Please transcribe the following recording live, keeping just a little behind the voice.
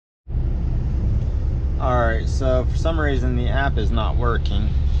Alright, so for some reason the app is not working.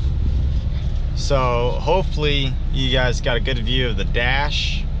 So hopefully you guys got a good view of the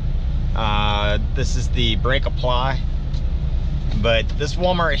dash. This is the brake apply. But this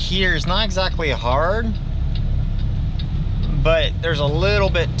Walmart here is not exactly hard, but there's a little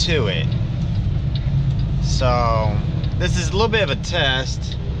bit to it. So this is a little bit of a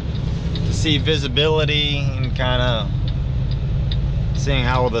test to see visibility and kind of seeing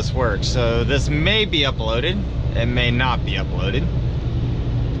how well this works. So this may be uploaded, it may not be uploaded,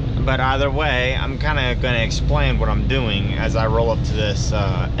 but either way I'm kind of going to explain what I'm doing as I roll up to this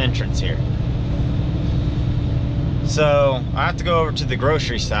entrance here. So I have to go over to the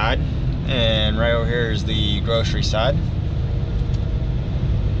grocery side, and right over here is the grocery side,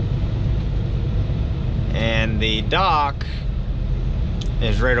 and the dock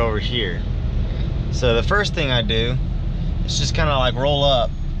is right over here. So the first thing I do is just kind of like roll up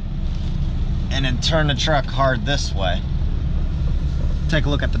and then turn the truck hard this way. Take a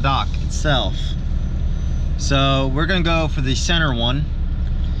look at the dock itself. So we're gonna go for the center one,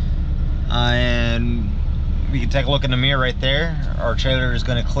 and we can take a look in the mirror right there. Our trailer is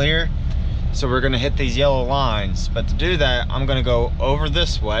gonna clear, so we're gonna hit these yellow lines. But to do that, I'm gonna go over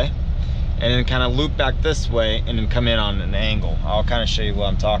this way and then kind of loop back this way and then come in on an angle. I'll kind of show you what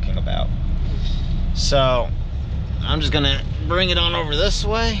I'm talking about. So I'm just gonna bring it on over this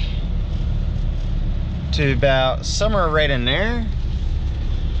way to about somewhere right in there,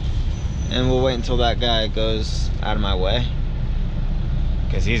 and we'll wait until that guy goes out of my way,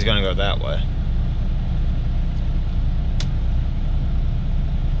 because he's gonna go that way.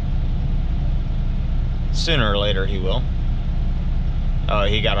 Sooner or later he will. Oh,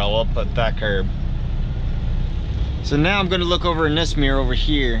 he got all up at that curb. So now I'm gonna look over in this mirror over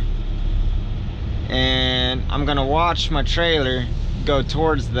here, and I'm gonna watch my trailer go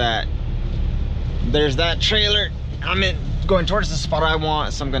towards that. There's that trailer. I'm going towards the spot I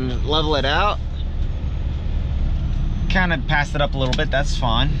want, so I'm gonna level it out. Kind of pass it up a little bit, that's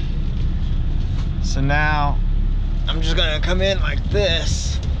fine. So now I'm just gonna come in like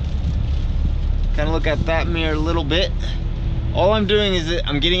this. Kind of look at that mirror a little bit. All I'm doing is that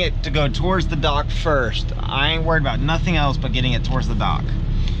I'm getting it to go towards the dock first. I ain't worried about nothing else but getting it towards the dock.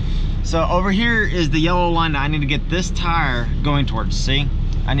 So over here is the yellow line that I need to get this tire going towards. See?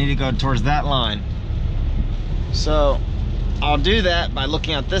 I need to go towards that line. So I'll do that by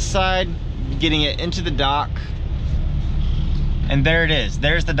looking at this side, getting it into the dock, and there it is.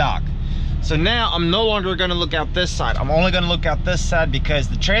 There's the dock. So now I'm no longer gonna look out this side. I'm only gonna look out this side because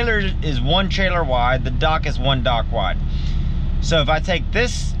the trailer is one trailer wide, the dock is one dock wide. So if I take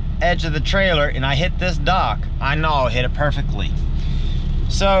this edge of the trailer and I hit this dock, I know I'll hit it perfectly.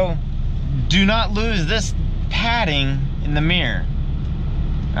 So do not lose this padding in the mirror.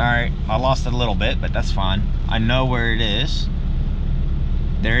 All right, I lost it a little bit, but that's fine. I know where it is.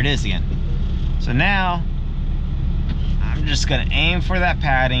 There it is again. So now I'm just gonna aim for that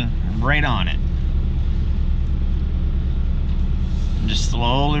padding right on it. And just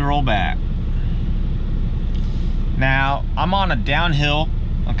slowly roll back. Now I'm on a downhill,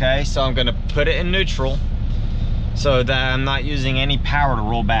 okay, so I'm gonna put it in neutral so that I'm not using any power to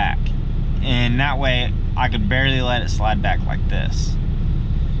roll back, and that way I could barely let it slide back like this.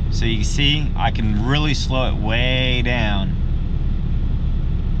 So you can see I can really slow it way down,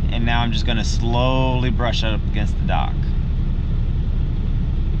 and now I'm just gonna slowly brush it up against the dock.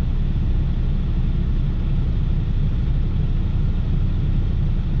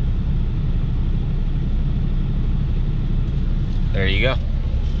 There you go.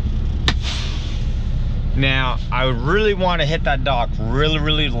 Now, I really want to hit that dock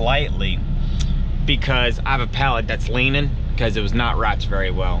really lightly because I have a pallet that's leaning because it was not wrapped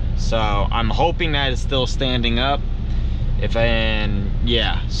very well. So I'm hoping that it's still standing up.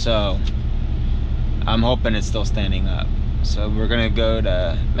 Yeah, so I'm hoping it's still standing up. So we're gonna go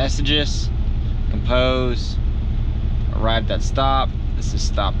to messages, compose, arrived at stop. This is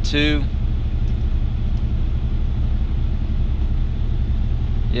stop 2.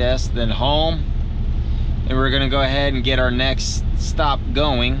 Yes, then home, and we're gonna go ahead and get our next stop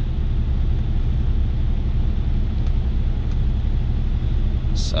going.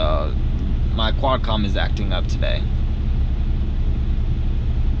 So my Qualcomm is acting up today.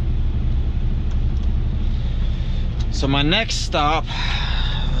 So my next stop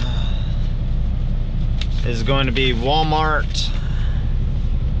is going to be Walmart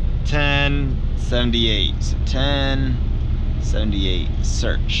 1078. So 1078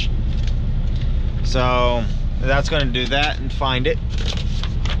 search. So that's going to do that and find it.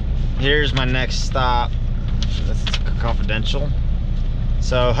 Here's my next stop. This is confidential.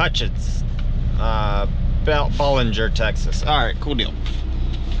 So Hutchins, Bollinger, Texas. All right, cool deal.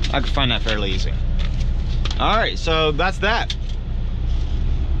 I could find that fairly easy. All right, so that's that.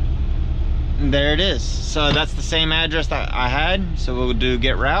 And there it is. So that's the same address that I had. So we'll do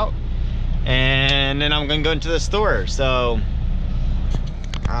get route, and then I'm gonna go into the store. So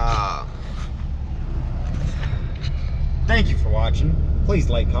thank you for watching. Please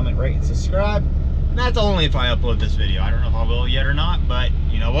like, comment, rate, and subscribe. And that's only if I upload this video. I don't know if I will yet or not, but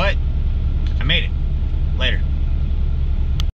you know what? I made it. Later.